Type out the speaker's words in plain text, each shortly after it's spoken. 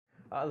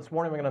This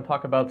morning we're going to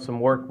talk about some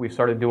work we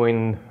started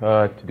doing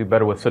to do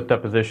better with soot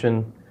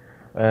deposition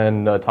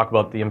and talk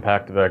about the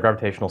impact of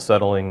gravitational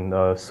settling,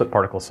 soot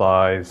particle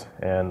size,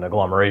 and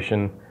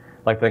agglomeration.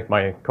 I'd like to thank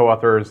my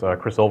co-authors,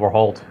 Chris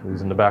Overholt,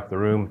 who's in the back of the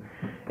room,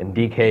 and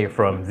DK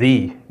from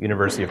the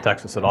University of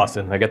Texas at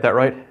Austin. Did I get that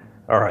right?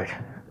 All right.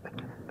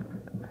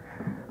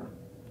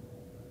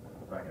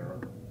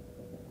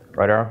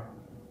 Right arrow?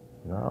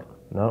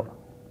 No.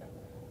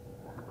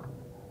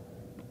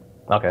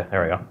 Okay,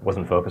 there we go.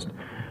 Wasn't focused.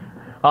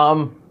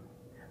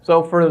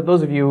 So for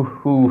those of you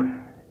who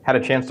had a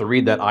chance to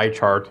read that eye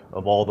chart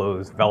of all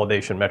those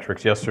validation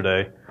metrics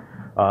yesterday,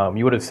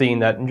 you would have seen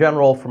that in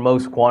general for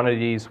most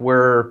quantities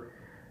we're,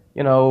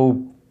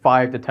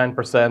 5 to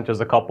 10%. There's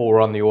a couple were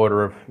on the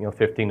order of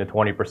 15 to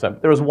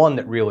 20%. There was one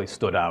that really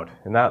stood out,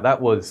 and that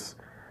was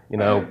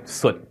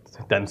soot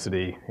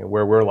density,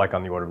 where we're like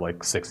on the order of like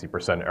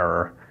 60%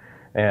 error.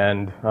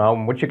 And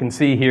what you can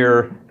see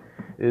here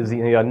is the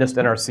NIST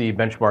NRC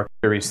benchmark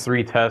series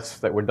 3 tests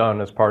that were done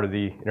as part of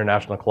the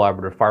International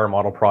Collaborative Fire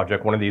Model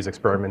Project, one of these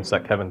experiments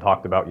that Kevin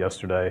talked about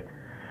yesterday,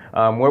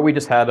 where we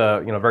just had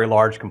a very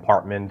large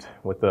compartment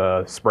with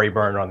a spray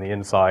burner on the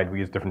inside. We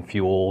used different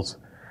fuels.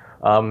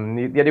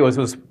 The idea was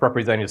it was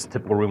representing just a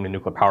typical room in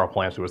nuclear power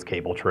plants. There was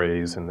cable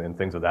trays and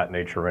things of that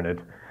nature in it.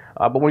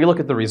 But when you look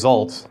at the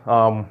results,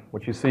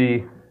 what you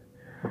see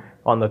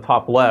on the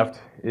top left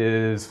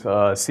is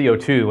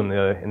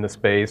CO2 in the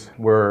space,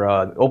 where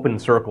open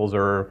circles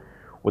are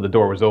where the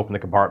door was open, the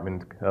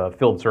compartment,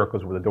 filled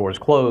circles where the door is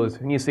closed,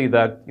 and you see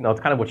that it's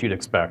kind of what you'd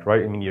expect,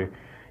 right? I mean, you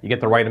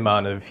get the right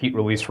amount of heat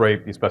release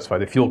rate, you specify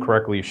the fuel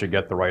correctly, you should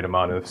get the right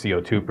amount of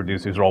CO2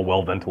 produced. These are all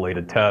well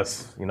ventilated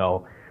tests.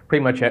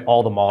 Pretty much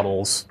all the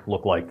models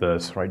look like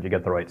this, right? You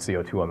get the right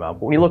CO2 amount.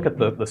 But when you look at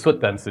the soot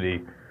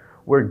density,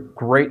 we're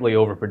greatly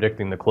over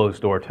predicting the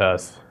closed door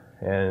tests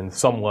and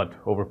somewhat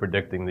over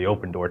predicting the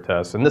open door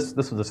tests. And this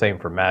is the same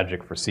for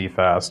MAGIC, for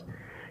CFAST,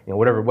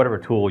 whatever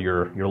tool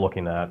you're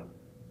looking at.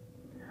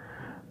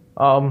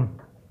 So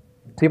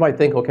you might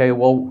think, okay,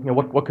 well,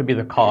 what could be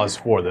the cause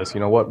for this?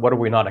 What are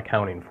we not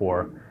accounting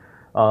for?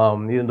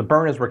 The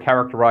burners were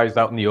characterized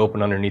out in the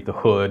open underneath the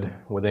hood,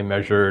 where they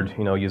measured,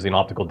 using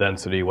optical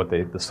density, what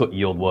the soot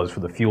yield was for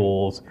the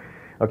fuels.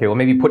 Okay, well,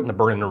 maybe putting the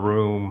burn in a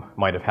room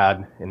might have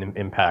had an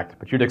impact,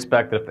 but you'd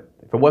expect that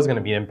if it was going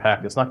to be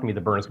impact, it's not going to be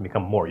the burner's going to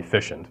become more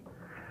efficient,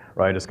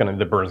 right?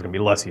 The burner's going to be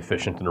less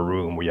efficient in a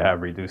room where you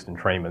have reduced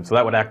entrainment, so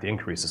that would actually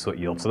increase the soot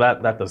yield. So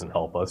that doesn't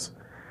help us.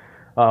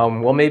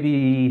 Well,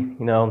 maybe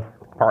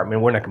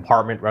we're in a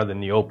compartment rather than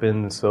the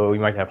open, so you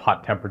might have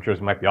hot temperatures.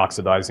 You might be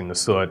oxidizing the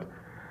soot.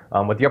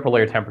 But the upper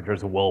layer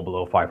temperatures are well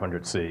below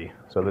 500 C,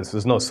 so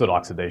there's no soot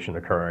oxidation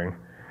occurring.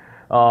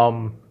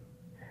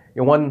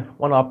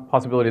 One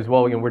possibility as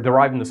well, we're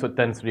deriving the soot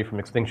density from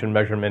extinction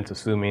measurements,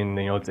 assuming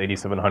it's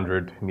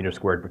 8,700 meters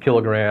squared per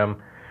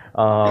kilogram.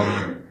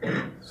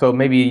 So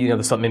maybe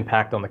there's some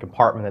impact on the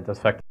compartment that's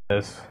affecting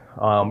this.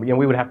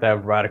 We would have to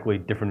have radically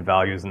different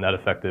values in that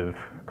effective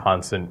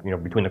constant,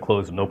 between the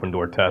closed and open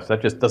door tests.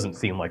 That just doesn't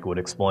seem like it would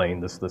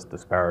explain this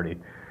disparity.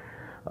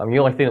 The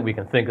only thing that we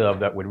can think of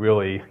that would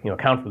really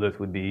account for this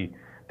would be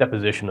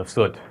deposition of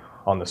soot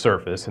on the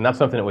surface, and that's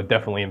something that would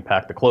definitely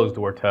impact the closed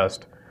door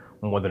test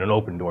more than an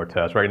open door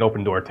test, right? An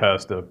open door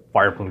test, the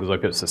fire plume goes up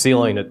against the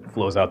ceiling, it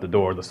flows out the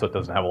door, the soot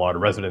doesn't have a lot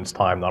of residence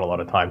time, not a lot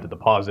of time to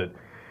deposit.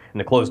 In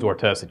the closed door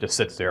test, it just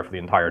sits there for the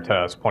entire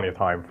test, plenty of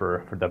time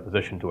for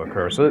deposition to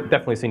occur. So it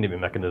definitely seemed to be a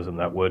mechanism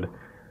that would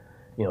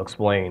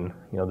explain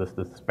this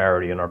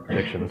disparity in our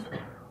predictions.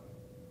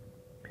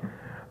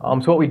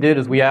 So what we did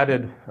is we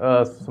added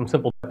some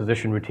simple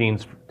deposition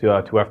routines to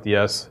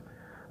FDS.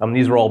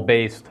 These were all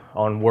based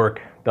on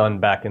work done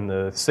back in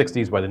the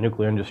 60s by the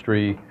nuclear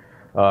industry.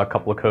 A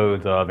couple of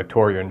codes,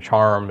 Victoria and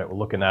Charm, that were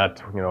looking at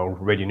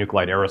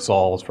radionuclide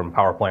aerosols from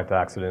power plant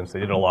accidents.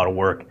 They did a lot of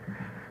work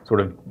sort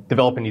of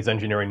developing these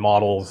engineering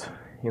models.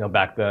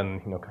 Back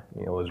then,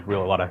 it was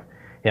really a lot of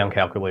hand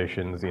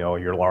calculations,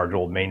 your large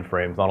old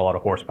mainframes, not a lot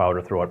of horsepower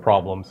to throw at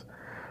problems.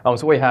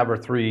 So we have our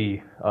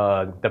 3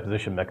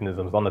 deposition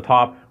mechanisms. On the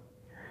top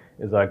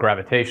is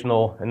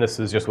gravitational, and this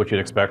is just what you'd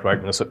expect, right?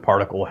 When a soot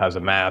particle has a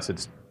mass,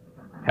 it's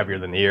heavier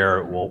than the air,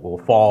 it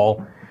will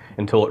fall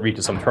until it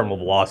reaches some terminal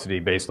velocity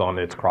based on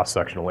its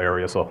cross-sectional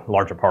area. So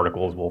larger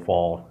particles will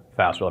fall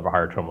faster, have a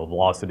higher terminal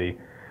velocity.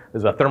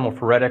 There's a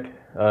thermophoretic,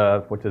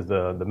 which is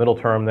the middle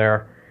term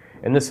there,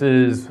 and this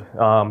is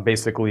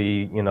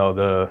basically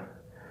the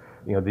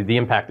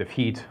impact of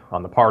heat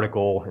on the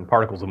particle, and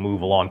particles will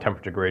move along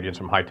temperature gradients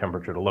from high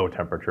temperature to low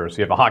temperature. So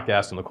you have a hot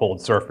gas on the cold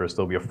surface,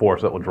 there'll be a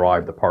force that will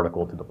drive the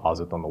particle to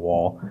deposit on the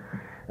wall.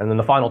 And then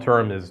the final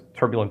term is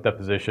turbulent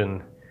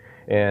deposition,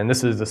 and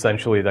this is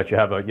essentially that you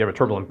have a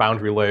turbulent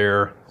boundary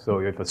layer. So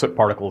if a soot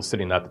particle is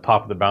sitting at the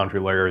top of the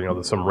boundary layer,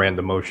 there's some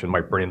random motion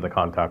might bring into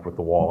contact with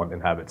the wall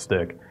and have it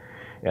stick.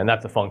 And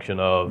that's a function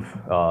of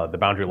the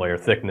boundary layer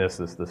thickness,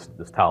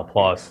 this tau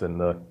plus,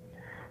 and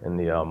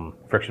the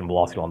friction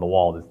velocity on the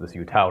wall is this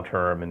U tau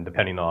term, and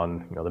depending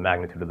on the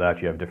magnitude of that,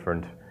 you have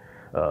different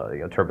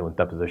turbulent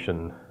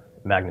deposition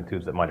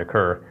magnitudes that might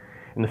occur.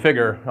 And the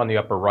figure on the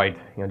upper right,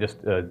 just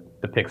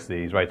depicts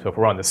these, right? So if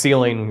we're on the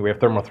ceiling, we have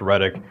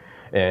thermophoretic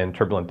and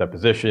turbulent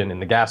deposition. In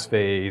the gas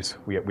phase,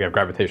 we have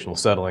gravitational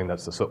settling.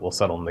 That's the soot will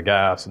settle in the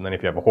gas. And then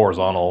if you have a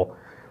horizontal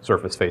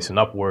surface facing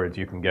upwards,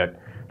 you can get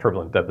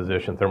turbulent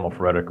deposition,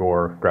 thermophoretic,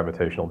 or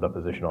gravitational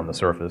deposition on the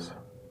surface.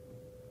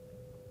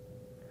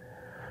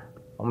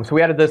 So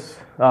we added this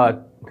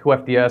to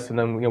FDS, and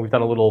then we've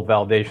done a little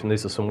validation.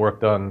 This is some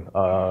work done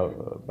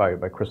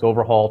by Chris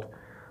Overholt.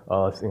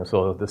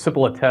 So the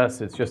simple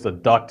test, it's just a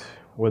duct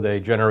where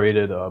they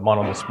generated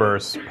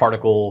monodispersed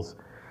particles,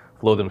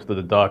 flowed them through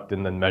the duct,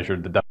 and then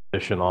measured the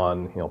deposition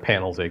on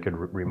panels they could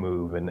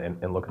remove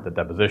and look at the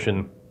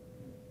deposition.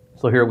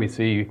 So here we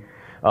see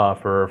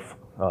for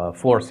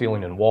floor,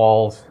 ceiling, and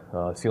walls,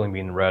 ceiling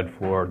being red,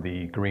 floor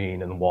the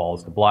green, and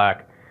walls the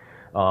black.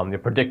 They're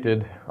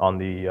predicted on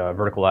the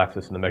vertical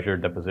axis and the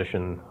measured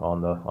deposition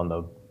on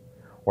the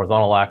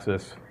horizontal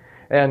axis.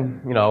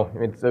 And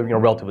it's a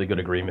relatively good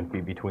agreement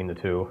between the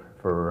two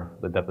for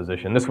the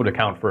deposition. This would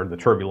account for the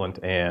turbulent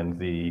and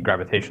the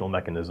gravitational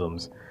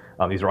mechanisms.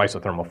 These are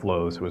isothermal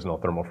flows, so there's no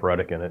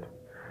thermophoretic in it.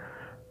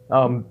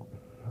 So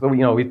we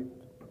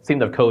seem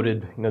to have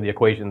coded the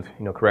equations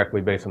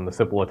correctly based on the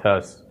simple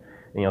tests.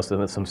 So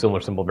there's some similar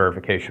simple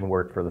verification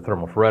work for the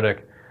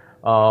thermophoretic.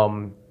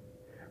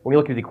 When you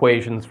look at the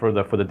equations for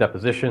the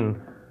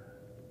deposition,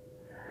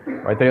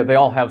 right, they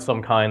all have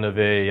some kind of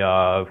a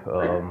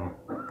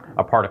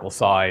particle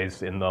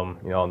size in them.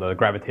 In the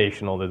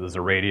gravitational, there's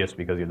a radius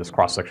because you have this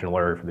cross-sectional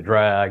area for the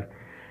drag.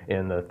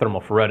 In the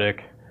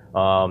thermophoretic,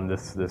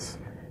 this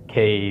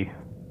K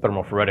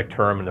thermophoretic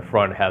term in the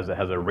front has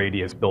a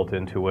radius built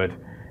into it,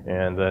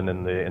 and then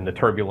in the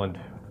turbulent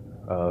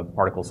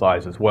particle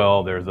size as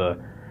well, there's a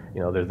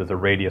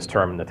radius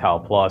term in the tau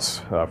plus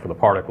for the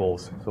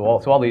particles. So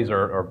all these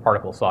are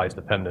particle size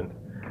dependent.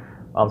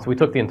 So we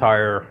took the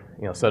entire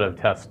set of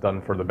tests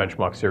done for the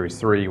benchmark series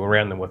 3. We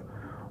ran them with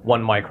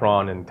 1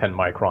 micron and 10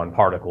 micron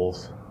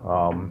particles,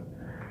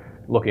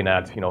 looking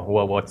at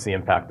what's the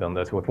impact on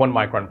this. With 1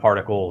 micron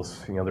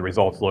particles, the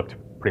results looked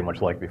pretty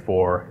much like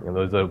before.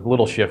 There's a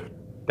little shift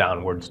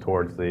downwards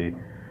towards the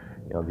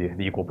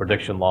equal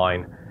prediction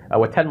line.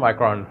 With 10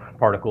 micron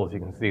particles, you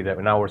can see that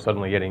now we're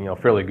suddenly getting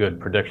fairly good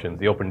predictions.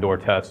 The open door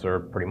tests are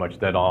pretty much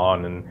dead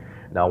on, and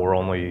now we're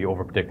only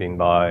over predicting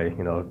by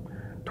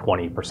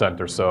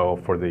 20% or so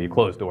for the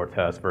closed door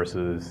test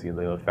versus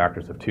the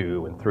factors of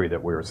 2 and 3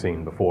 that we were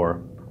seeing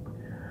before.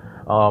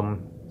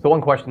 So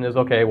one question is,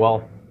 okay,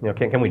 well,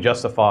 can we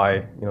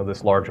justify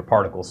this larger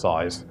particle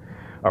size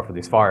for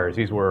these fires?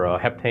 These were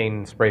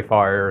heptane spray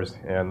fires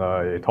and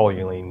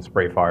toluene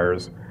spray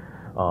fires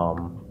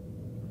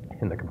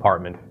in the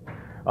compartment.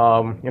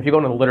 If you go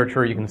into the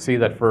literature, you can see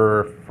that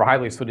for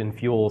highly sooted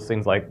fuels,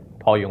 things like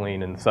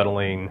toluene and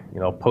acetylene,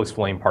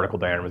 post-flame particle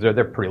diameters,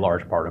 they're pretty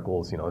large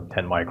particles, 10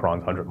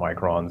 microns, 100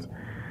 microns.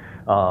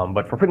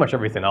 But for pretty much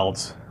everything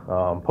else,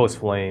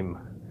 post-flame,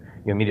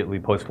 immediately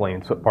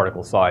post-flame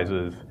particle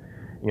sizes,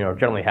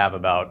 generally have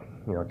about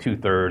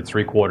 2/3,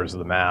 3/4 of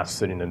the mass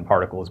sitting in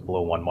particles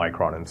below 1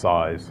 micron in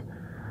size.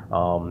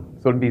 So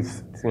it'd be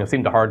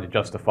seemed hard to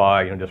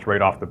justify just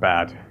right off the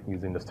bat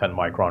using this 10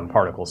 micron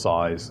particle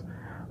size.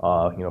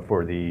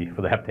 For the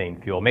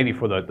heptane fuel, maybe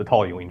for the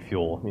toluene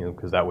fuel,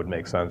 because that would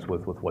make sense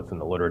with what's in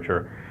the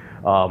literature.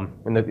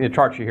 And the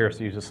chart you here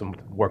uses some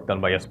work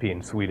done by SP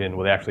in Sweden,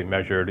 where they actually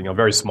measured,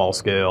 very small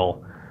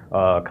scale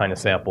kind of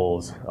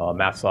samples,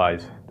 mass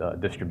size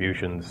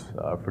distributions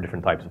for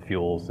different types of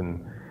fuels.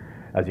 And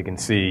as you can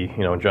see,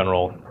 in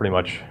general, pretty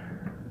much,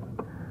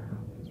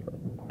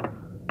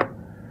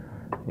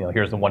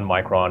 here's the 1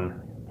 micron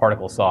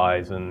particle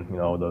size, and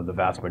the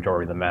vast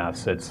majority of the mass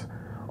sits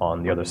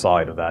on the other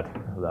side of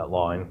that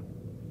line.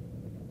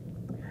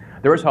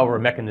 There is, however, a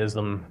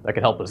mechanism that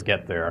can help us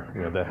get there,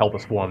 that help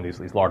us form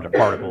these larger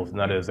particles, and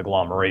that is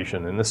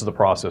agglomeration. And this is a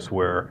process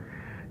where,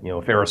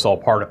 if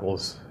aerosol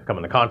particles come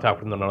into contact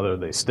with one another,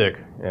 they stick,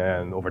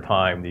 and over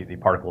time the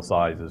particle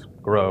sizes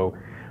grow.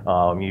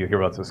 You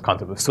hear about this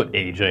concept of soot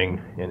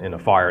aging in a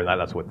fire, and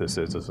that's what this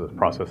is. It's a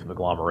process of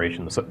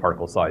agglomeration. The soot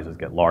particle sizes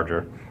get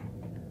larger.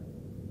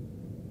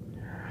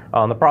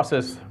 The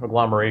process of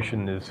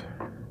agglomeration is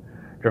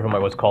driven by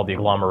what's called the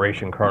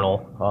agglomeration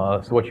kernel.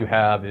 So what you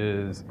have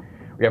is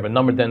we have a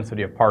number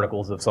density of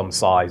particles of some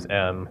size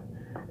m,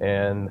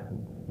 and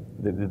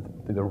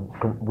the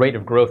rate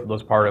of growth of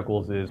those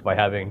particles is by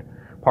having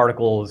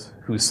particles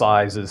whose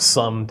sizes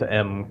sum to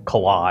m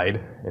collide,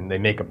 and they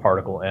make a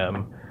particle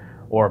m,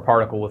 or a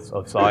particle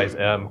of size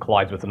m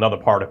collides with another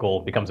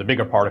particle, becomes a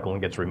bigger particle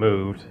and gets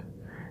removed.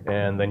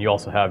 And then you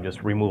also have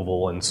just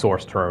removal in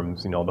source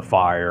terms, the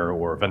fire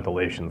or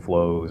ventilation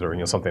flows,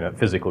 or something that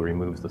physically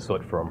removes the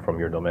soot from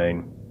your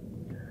domain.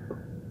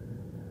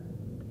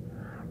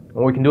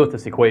 What we can do with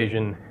this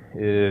equation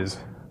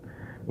is,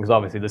 because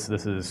obviously this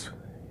is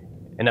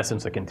in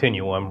essence a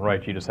continuum,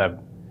 right? You just have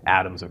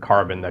atoms of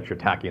carbon that you're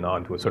tacking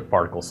onto a soot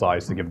particle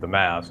size to give the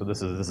mass. So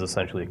this is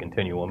essentially a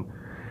continuum.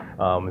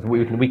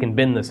 We can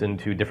bin this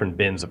into different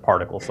bins of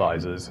particle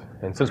sizes.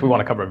 And since we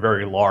want to cover a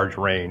very large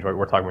range, right,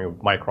 we're talking about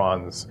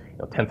microns,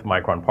 tenth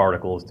micron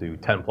particles to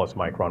 10 plus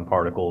micron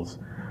particles.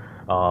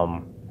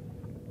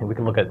 And we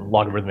can look at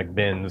logarithmic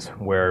bins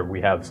where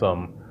we have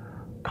some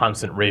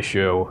constant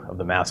ratio of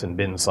the mass and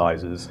bin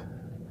sizes.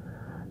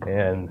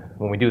 And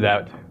when we do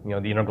that,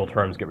 the integral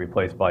terms get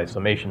replaced by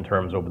summation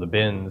terms over the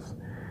bins.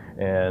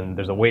 And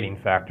there's a weighting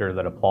factor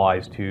that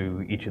applies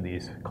to each of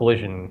these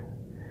collision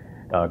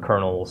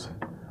kernels,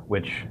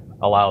 which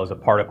allows a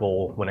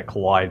particle, when it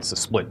collides, to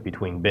split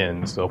between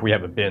bins. So if we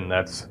have a bin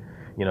that's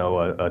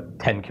a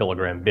 10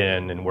 kilogram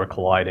bin and we're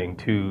colliding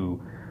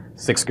two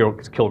 6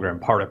 kilogram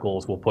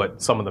particles, we'll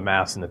put some of the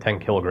mass in the 10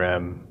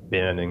 kilogram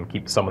bin and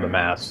keep some of the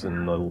mass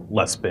in the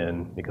less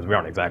bin, because we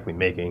aren't exactly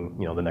making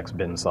the next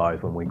bin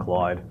size when we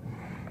collide.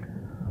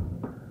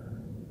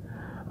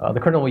 The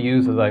kernel we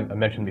use, as I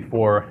mentioned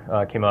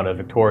before, came out of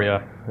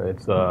Victoria.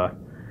 It's a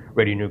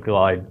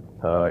radionuclide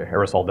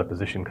aerosol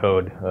deposition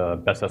code,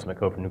 best estimate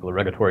code from Nuclear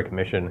Regulatory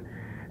Commission,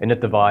 and it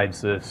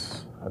divides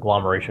this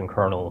agglomeration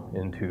kernel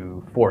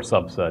into 4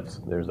 subsets.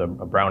 There's a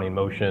Brownian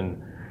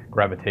motion,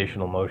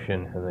 gravitational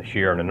motion, and the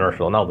shear and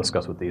inertial, and I'll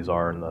discuss what these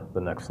are in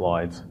the next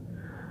slides.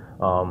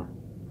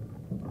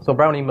 So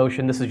Brownian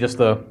motion, this is just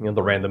the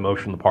random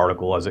motion of the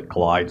particle as it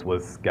collides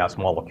with gas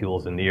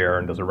molecules in the air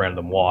and does a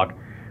random walk,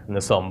 and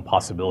there's some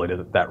possibility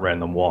that that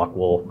random walk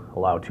will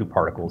allow 2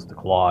 particles to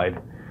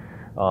collide.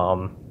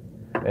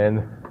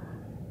 And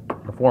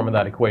the form of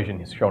that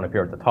equation is shown up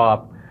here at the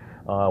top.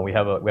 We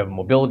have a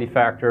mobility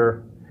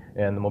factor,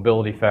 and the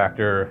mobility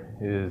factor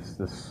is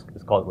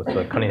called what's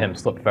the Cunningham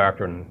slip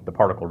factor, and the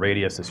particle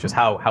radius. It's just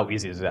how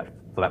easy is that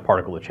for that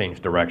particle to change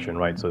direction,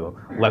 right? So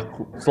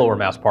slower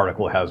mass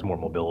particle has more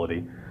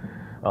mobility.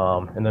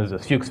 And then there's a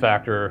Hughes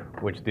factor,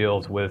 which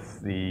deals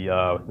with the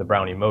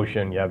Brownian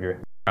motion. You have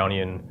your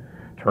Brownian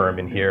term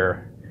in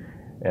here,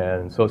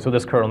 and so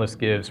this kernel, this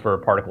gives for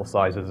particle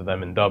sizes of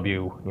m and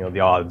w, the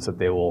odds that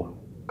they will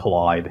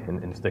collide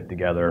and stick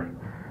together,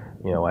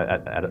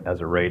 as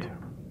a rate.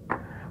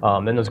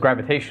 Then there's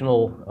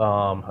gravitational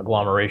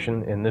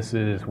agglomeration, and this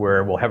is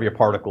where heavier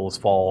particles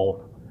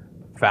fall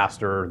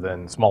faster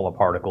than smaller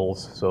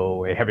particles.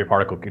 So a heavier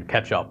particle could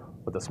catch up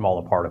with a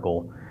smaller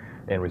particle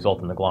and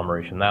result in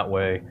agglomeration that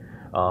way.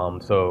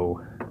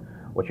 So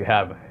what you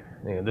have,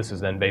 this is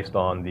then based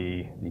on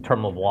the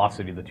terminal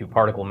velocity of the 2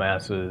 particle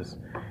masses,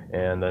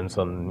 and then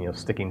some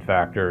sticking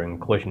factor and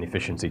collision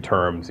efficiency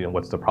terms.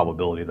 What's the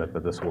probability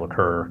that this will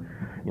occur,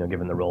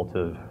 given the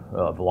relative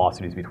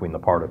velocities between the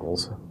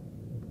particles.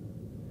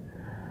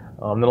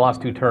 The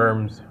last 2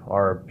 terms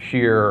are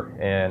shear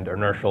and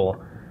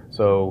inertial.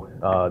 So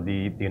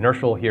the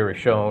inertial here is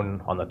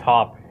shown on the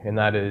top, and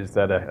that is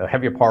that a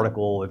heavier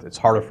particle, it's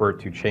harder for it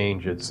to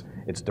change its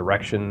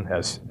direction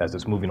as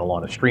it's moving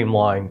along a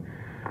streamline.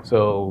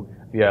 So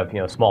if you have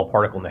a small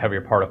particle and the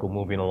heavier particle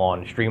moving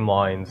along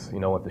streamlines,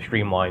 if the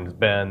streamlines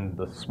bend,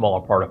 the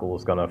smaller particle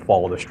is going to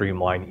follow the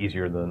streamline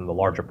easier than the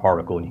larger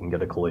particle, and you can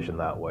get a collision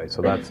that way.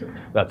 So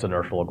that's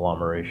inertial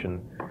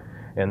agglomeration.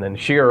 And then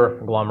shear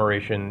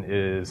agglomeration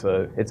is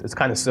it's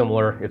kind of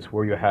similar. It's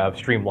where you have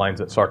streamlines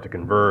that start to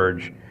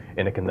converge,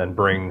 and it can then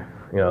bring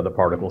the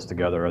particles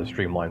together as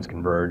streamlines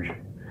converge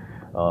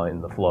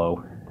in the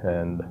flow,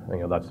 and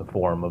that's the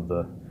form of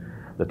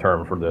the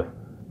term for the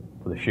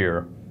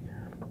shear.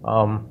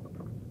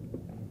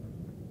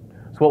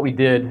 So what we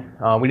did,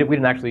 we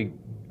didn't actually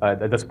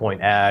at this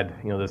point add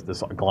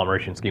this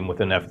agglomeration scheme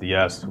within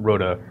FDS.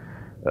 Wrote a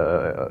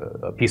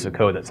piece of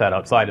code that sat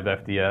outside of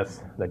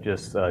FDS that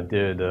just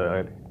did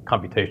a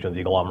computation of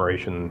the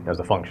agglomeration as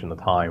a function of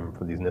time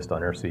for these NIST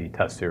on RC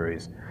test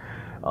series.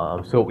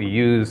 So what we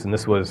used, and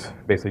this was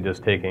basically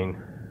just taking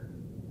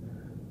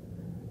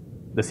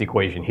this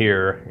equation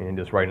here and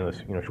just writing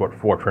this short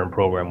 4-term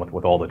program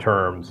with all the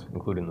terms,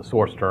 including the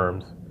source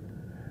terms.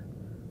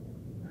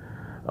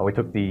 We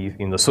took the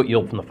soot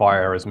yield from the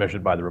fire as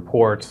measured by the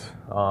reports.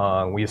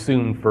 We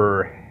assumed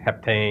for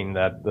heptane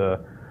that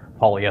the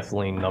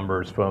polyethylene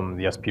numbers from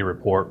the SP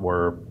report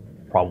were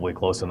probably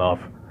close enough.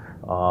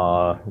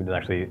 We didn't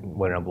actually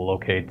went able to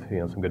locate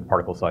some good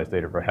particle size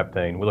data for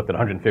heptane. We looked at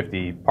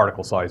 150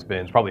 particle size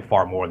bins, probably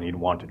far more than you'd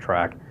want to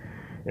track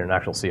in an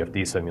actual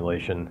CFD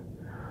simulation.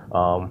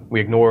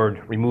 We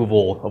ignored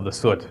removal of the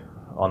soot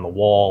on the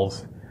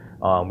walls.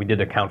 We did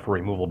account for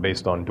removal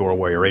based on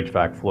doorway or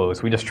HVAC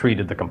flows. We just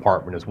treated the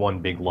compartment as one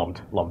big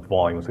lumped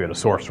volume. So we had a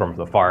source term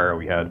for the fire.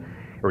 We had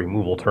a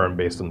removal term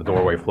based on the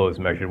doorway flows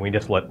measured. We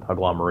just let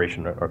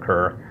agglomeration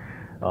occur.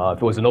 If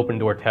it was an open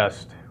door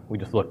test, we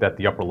just looked at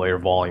the upper layer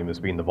volume as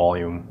being the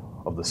volume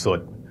of the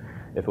soot.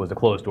 If it was a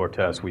closed door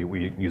test,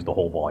 we used the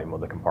whole volume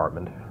of the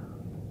compartment.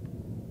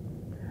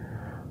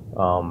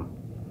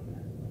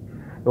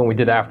 What we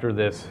did after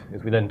this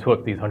is we then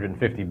took these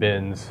 150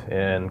 bins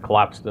and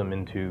collapsed them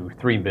into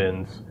 3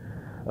 bins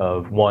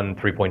of 1,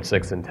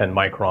 3.6, and 10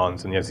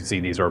 microns. And as you see,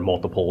 these are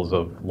multiples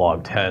of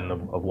log 10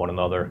 of one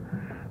another.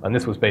 And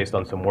this was based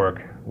on some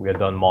work we had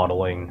done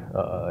modeling.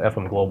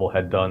 FM Global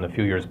had done a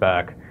few years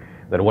back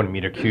that a 1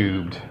 meter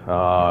cubed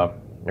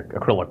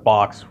acrylic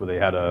box where they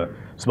had a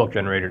smoke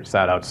generator that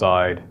sat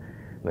outside,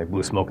 and they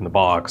blew smoke in the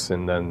box,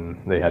 and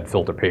then they had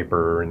filter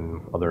paper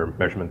and other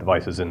measurement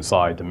devices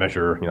inside to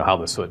measure, how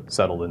the soot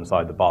settled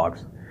inside the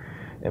box.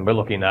 And by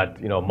looking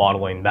at,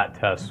 modeling that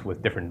test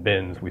with different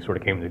bins, we sort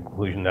of came to the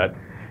conclusion that,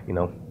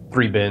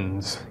 3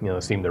 bins,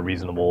 seemed a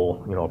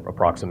reasonable,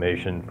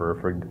 approximation for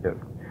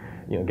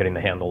getting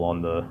the handle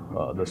on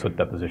the soot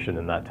deposition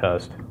in that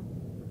test.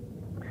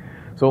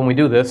 So when we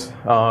do this,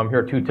 here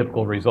are 2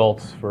 typical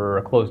results for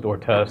a closed door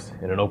test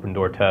and an open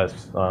door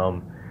test.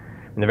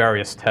 In the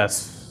various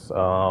tests,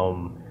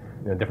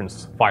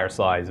 different fire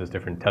sizes,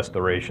 different test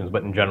durations,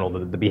 but in general,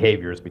 the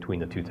behaviors between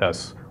the 2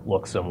 tests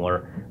look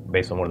similar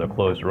based on whether they're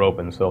closed or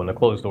open. So in the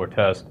closed door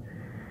test,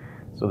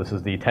 so this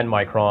is the 10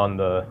 micron,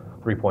 the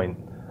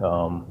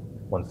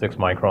 3.16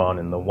 micron,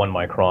 and the 1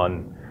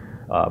 micron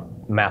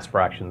mass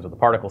fractions of the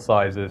particle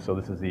sizes. So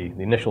this is the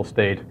initial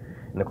state.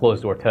 In the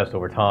closed door test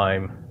over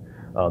time,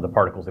 the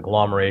particles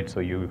agglomerate, so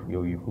you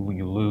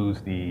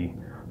lose the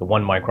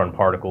 1 micron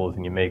particles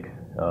and you make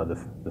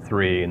the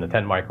 3 and the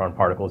 10 micron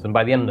particles. And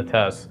by the end of the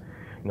test,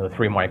 the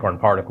 3 micron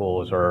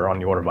particles are on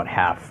the order of about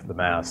half the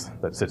mass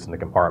that sits in the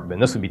compartment.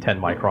 And this would be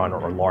 10 micron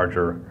or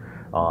larger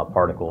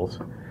particles.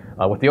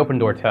 With the open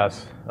door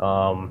test,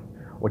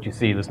 what you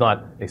see, there's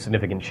not a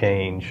significant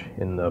change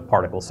in the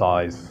particle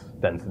size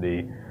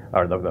density,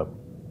 or the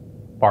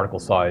particle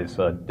size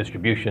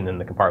distribution in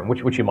the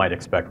compartment, which you might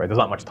expect, right? There's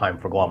not much time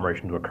for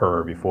agglomeration to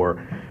occur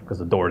because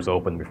the door is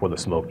open, before the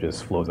smoke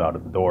just flows out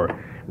of the door.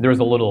 There is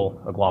a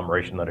little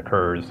agglomeration that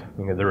occurs.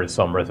 There is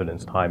some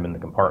residence time in the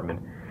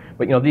compartment.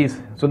 But these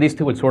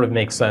 2 would sort of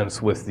make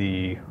sense with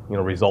the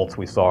results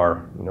we saw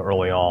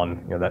early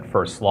on, that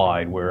first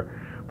slide,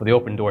 where for the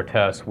open door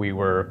test we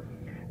were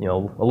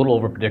a little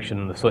over prediction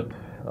in the soot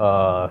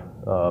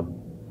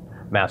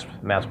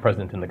mass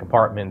present in the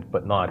compartment,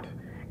 but not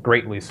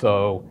greatly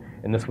so.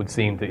 And this would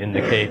seem to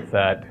indicate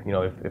that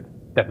if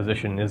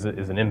deposition is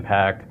an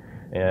impact,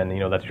 and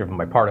that's driven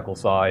by particle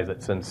size,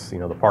 that since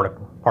the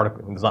particle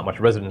there's not much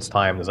residence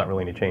time, there's not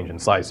really any change in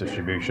size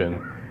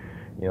distribution.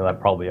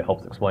 That probably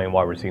helps explain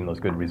why we're seeing those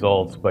good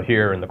results. But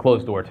here in the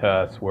closed door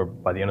test, where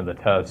by the end of the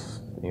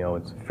test,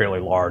 it's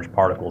fairly large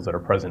particles that are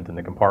present in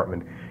the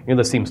compartment,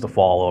 this seems to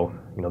follow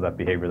that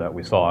behavior that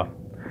we saw.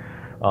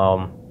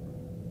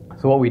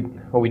 So what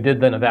we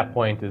did then at that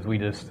point is we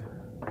just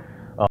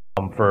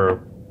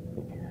for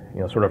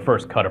sort of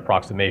first cut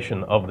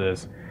approximation of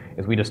this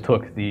is we just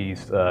took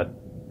these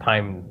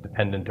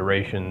time-dependent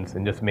durations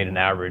and just made an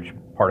average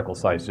particle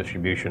size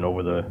distribution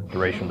over the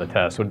duration of the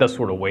test. So it does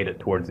sort of weight it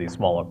towards these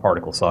smaller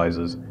particle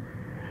sizes.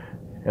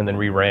 And then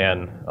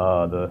reran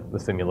the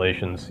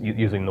simulations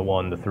using the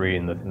 1, the 3,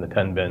 and the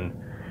 10 bin.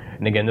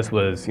 And again, this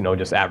was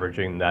just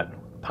averaging that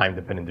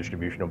time-dependent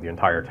distribution of the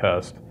entire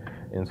test.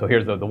 And so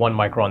here's the 1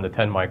 micron, the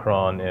 10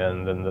 micron,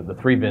 and then the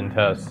 3 bin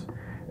test.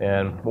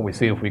 And what we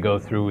see if we go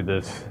through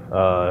this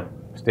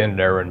standard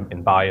error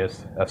and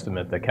bias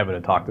estimate that Kevin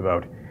had talked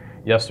about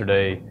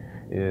yesterday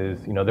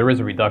is, there is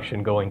a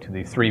reduction going to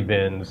the 3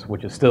 bins,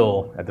 which is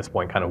still at this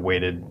point kind of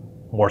weighted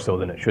more so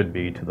than it should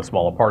be to the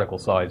smaller particle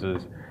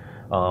sizes,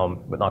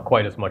 but not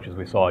quite as much as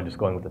we saw just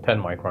going with the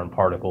 10 micron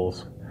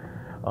particles.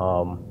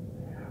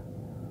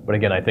 But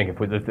again, I think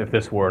if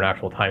this were an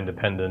actual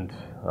time-dependent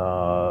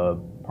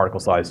particle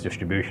size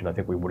distribution, I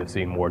think we would have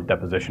seen more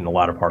deposition in the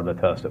latter part of the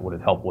test that would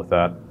have helped with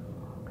that.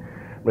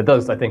 But it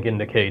does, I think,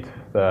 indicate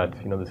that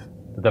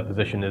the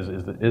deposition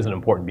is an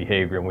important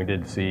behavior, and we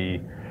did see,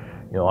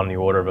 on the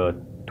order of a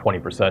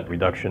 20%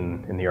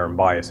 reduction in the error and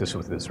bias. This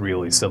was this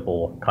really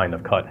simple kind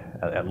of cut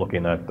at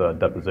looking at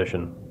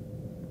deposition.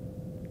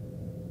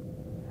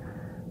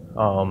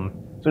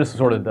 So just to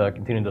sort of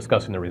continue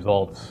discussing the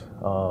results.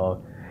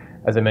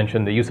 As I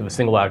mentioned, the use of a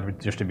single average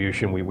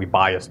distribution, we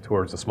biased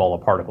towards the smaller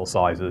particle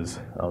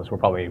sizes, so we're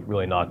probably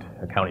really not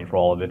accounting for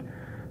all of it.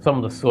 Some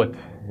of the soot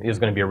is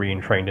going to be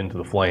reentrained into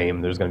the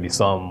flame. There's going to be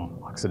some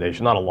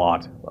oxidation, not a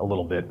lot, a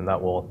little bit, and that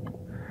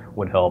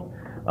would help.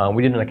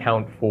 We didn't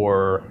account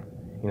for,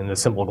 in the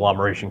simple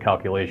agglomeration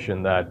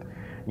calculation that,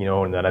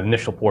 in that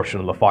initial portion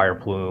of the fire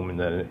plume and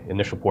the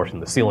initial portion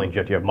of the ceiling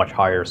jet, you have much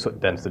higher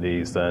soot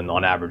densities than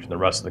on average in the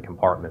rest of the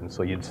compartment.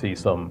 So you'd see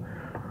some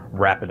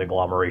rapid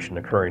agglomeration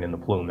occurring in the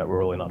plume that we're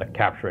really not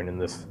capturing in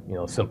this,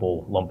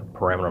 simple lump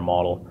parameter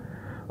model.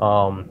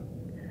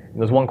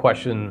 There's one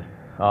question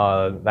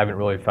I haven't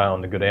really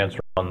found a good answer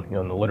on,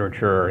 in the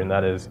literature, and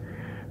that is,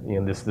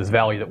 this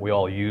value that we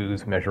all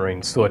use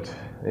measuring soot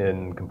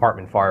in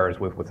compartment fires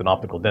with an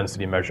optical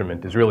density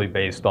measurement is really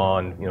based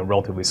on,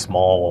 relatively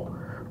small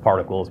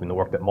particles. The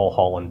work that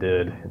Mulholland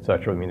did, et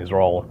cetera. These are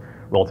all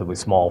relatively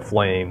small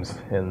flames,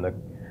 and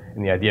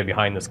the idea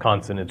behind this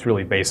constant, it's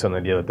really based on the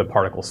idea that the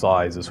particle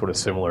size is sort of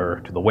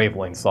similar to the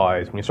wavelength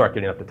size. When you start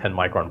getting up to 10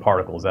 micron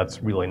particles,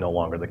 that's really no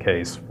longer the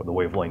case for the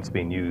wavelengths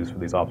being used for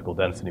these optical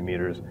density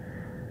meters.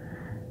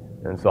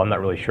 And so I'm not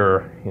really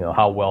sure,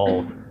 how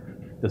well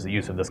does the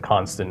use of this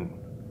constant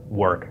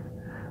work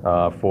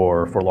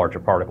for larger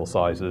particle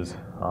sizes.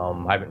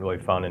 I haven't really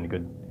found any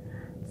good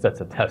sets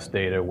of test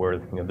data where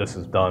this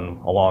is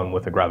done along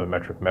with a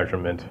gravimetric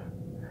measurement,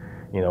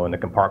 in the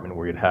compartment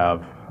where you'd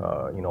have,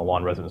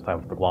 long residence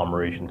time with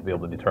agglomeration to be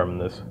able to determine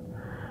this.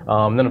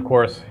 Then, of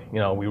course,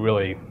 we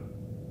really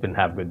didn't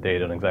have good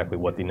data on exactly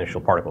what the initial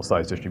particle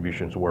size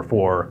distributions were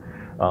for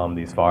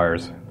these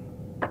fires.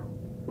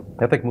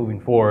 I think moving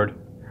forward,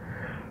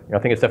 I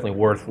think it's definitely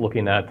worth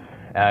looking at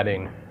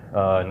adding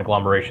an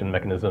agglomeration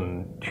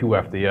mechanism to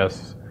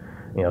FDS,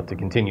 to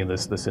continue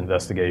this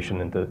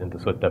investigation into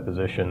soot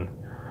deposition.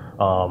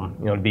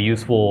 It'd be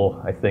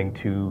useful, I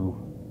think,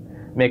 to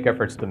make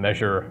efforts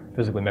to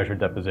physically measure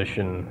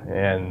deposition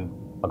and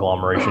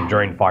agglomeration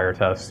during fire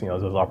tests,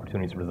 as those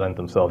opportunities present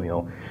themselves,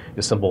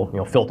 just simple,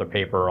 filter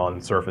paper on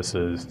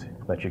surfaces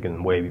that you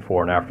can weigh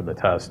before and after the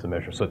test to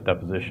measure soot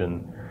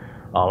deposition.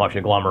 Actually,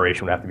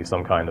 agglomeration would have to be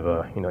some kind of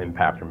a,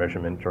 impactor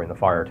measurement during the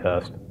fire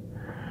test.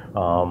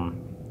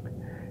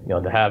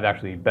 To have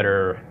actually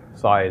better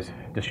size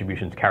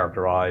distributions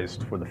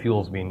characterized for the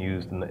fuels being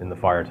used in the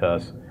fire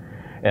test,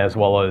 as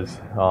well as,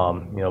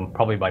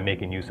 probably by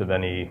making use of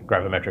any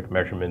gravimetric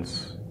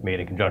measurements made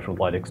in conjunction with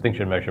light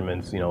extinction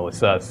measurements,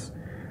 assess,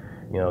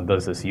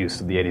 does this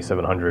use of the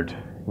 8,700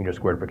 meters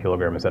squared per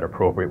kilogram, is that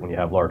appropriate when you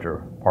have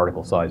larger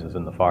particle sizes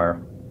in the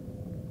fire?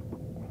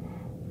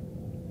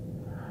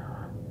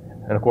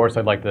 And of course,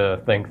 I'd like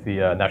to thank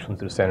the National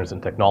Institute of Standards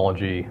and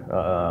Technology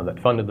that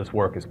funded this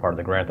work as part of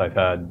the grant I've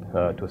had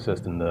to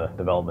assist in the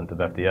development of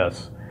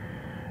FDS,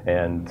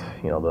 and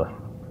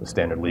the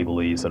standard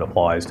legalese that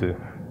applies to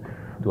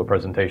a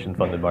presentation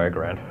funded by a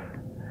grant.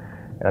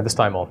 And at this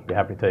time, I'll be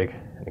happy to take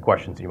any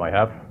questions you might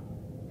have.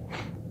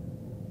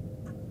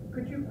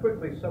 Could you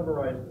quickly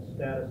summarize the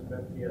status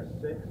of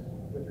FDS 6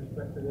 with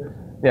respect to this?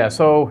 Yeah,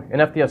 so in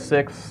FDS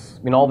 6,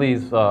 all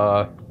these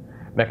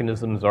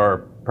mechanisms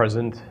are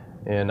present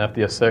in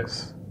FDS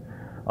 6.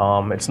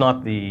 It's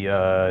not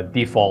the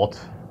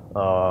default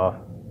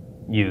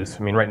use.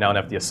 Right now in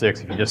FDS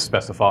 6, if you just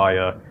specify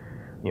a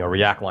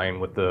react line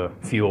with the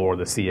fuel or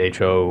the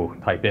CHO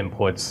type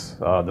inputs,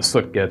 the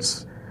soot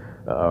gets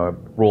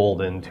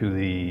rolled into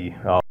the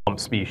pump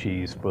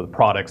species for the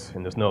products,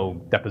 and there's no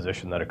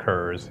deposition that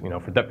occurs.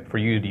 For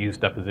you to use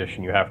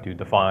deposition, you have to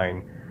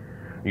define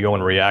your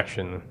own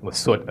reaction with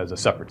soot as a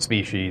separate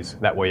species.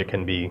 That way it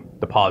can be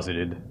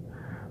deposited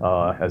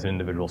as an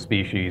individual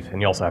species, and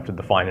you also have to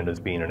define it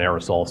as being an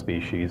aerosol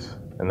species,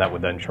 and that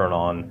would then turn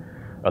on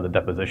the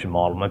deposition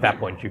model. And at that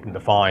point, you can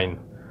define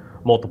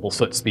multiple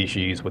soot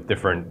species with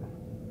different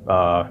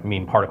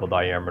mean particle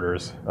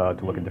diameters to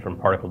look at different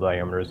particle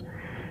diameters.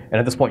 And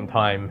at this point in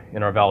time,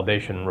 in our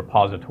validation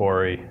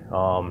repository,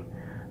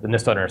 the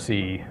NIST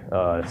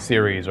NRC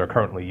series are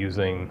currently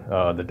using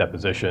the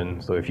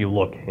deposition. So if you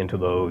look into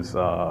those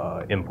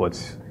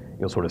inputs,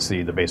 you'll sort of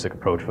see the basic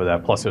approach for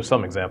that. Plus, there's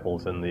some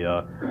examples in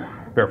the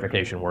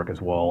verification work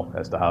as well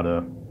as to how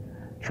to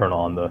turn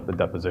on the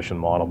deposition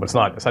model. But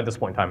at this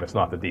point in time, it's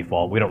not the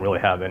default. We don't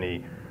really have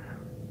any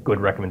good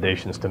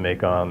recommendations to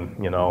make on,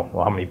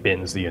 how many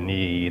bins do you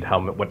need,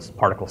 what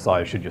particle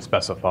size should you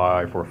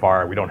specify for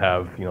fire. We don't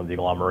have, the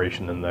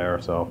agglomeration in there,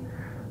 so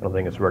I don't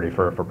think it's ready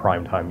for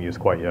prime time use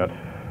quite yet.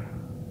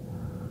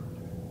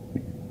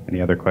 Any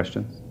other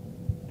questions?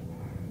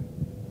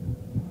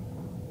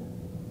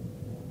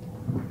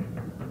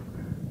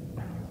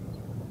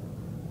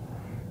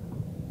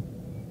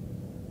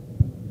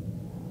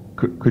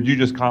 Could you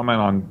just comment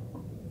on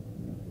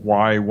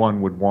why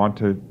one would want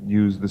to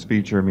use this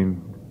feature?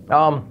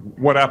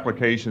 What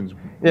applications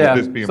would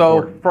this be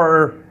important?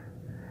 So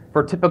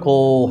for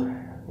typical,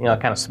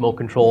 kind of smoke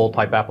control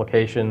type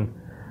application,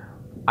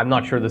 I'm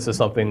not sure this is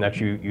something that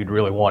you'd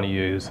really want to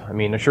use.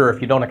 Sure,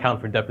 if you don't account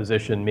for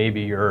deposition,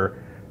 maybe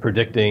you're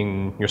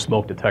predicting your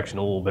smoke detection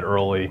a little bit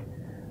early.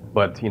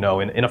 But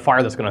in a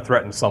fire that's going to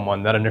threaten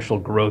someone, that initial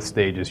growth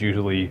stage is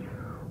usually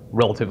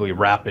relatively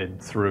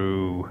rapid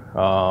through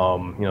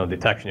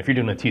detection. If you're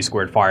doing a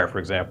T-squared fire, for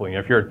example,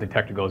 if your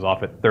detector goes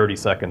off at 30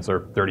 seconds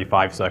or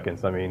 35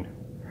 seconds,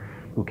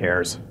 who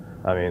cares?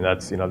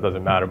 That's, it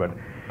doesn't matter. But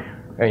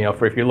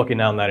if you're looking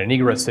down that an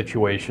egress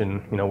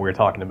situation, we're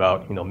talking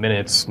about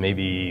minutes,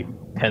 maybe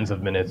tens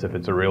of minutes if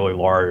it's a really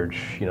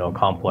large,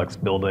 complex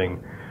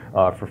building.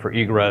 For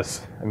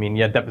egress,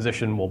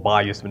 deposition will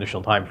buy you some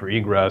additional time for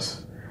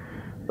egress.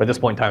 But at this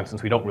point in time,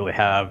 since we don't really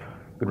have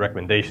good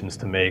recommendations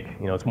to make,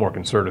 it's more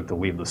conservative to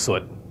leave the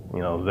soot,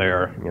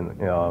 there.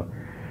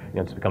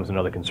 It just becomes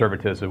another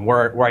conservatism.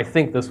 Where I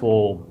think this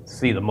will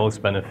see the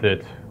most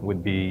benefit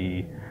would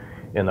be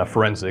in the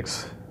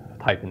forensics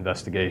type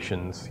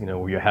investigations,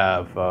 where you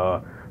have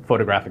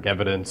photographic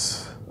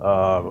evidence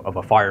of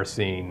a fire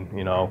scene,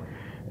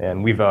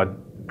 and we've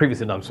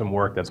previously done some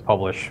work that's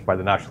published by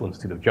the National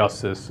Institute of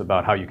Justice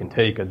about how you can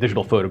take a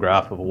digital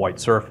photograph of a white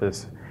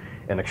surface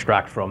and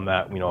extract from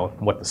that,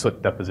 what the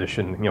soot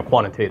deposition,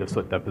 quantitative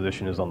soot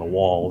deposition is on the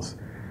walls.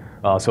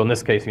 So in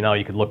this case, you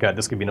could look at,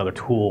 this could be another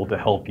tool to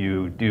help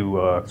you do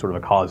sort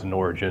of a cause and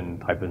origin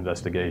type of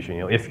investigation.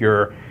 If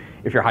your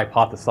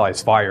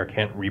hypothesized fire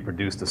can't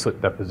reproduce the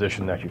soot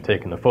deposition that you've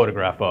taken the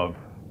photograph of,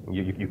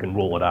 you can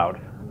rule it out.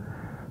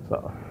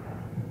 So.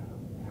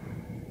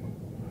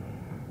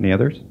 Any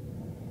others?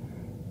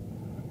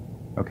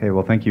 Okay,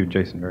 well, thank you,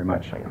 Jason, very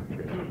much. Thank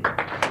you.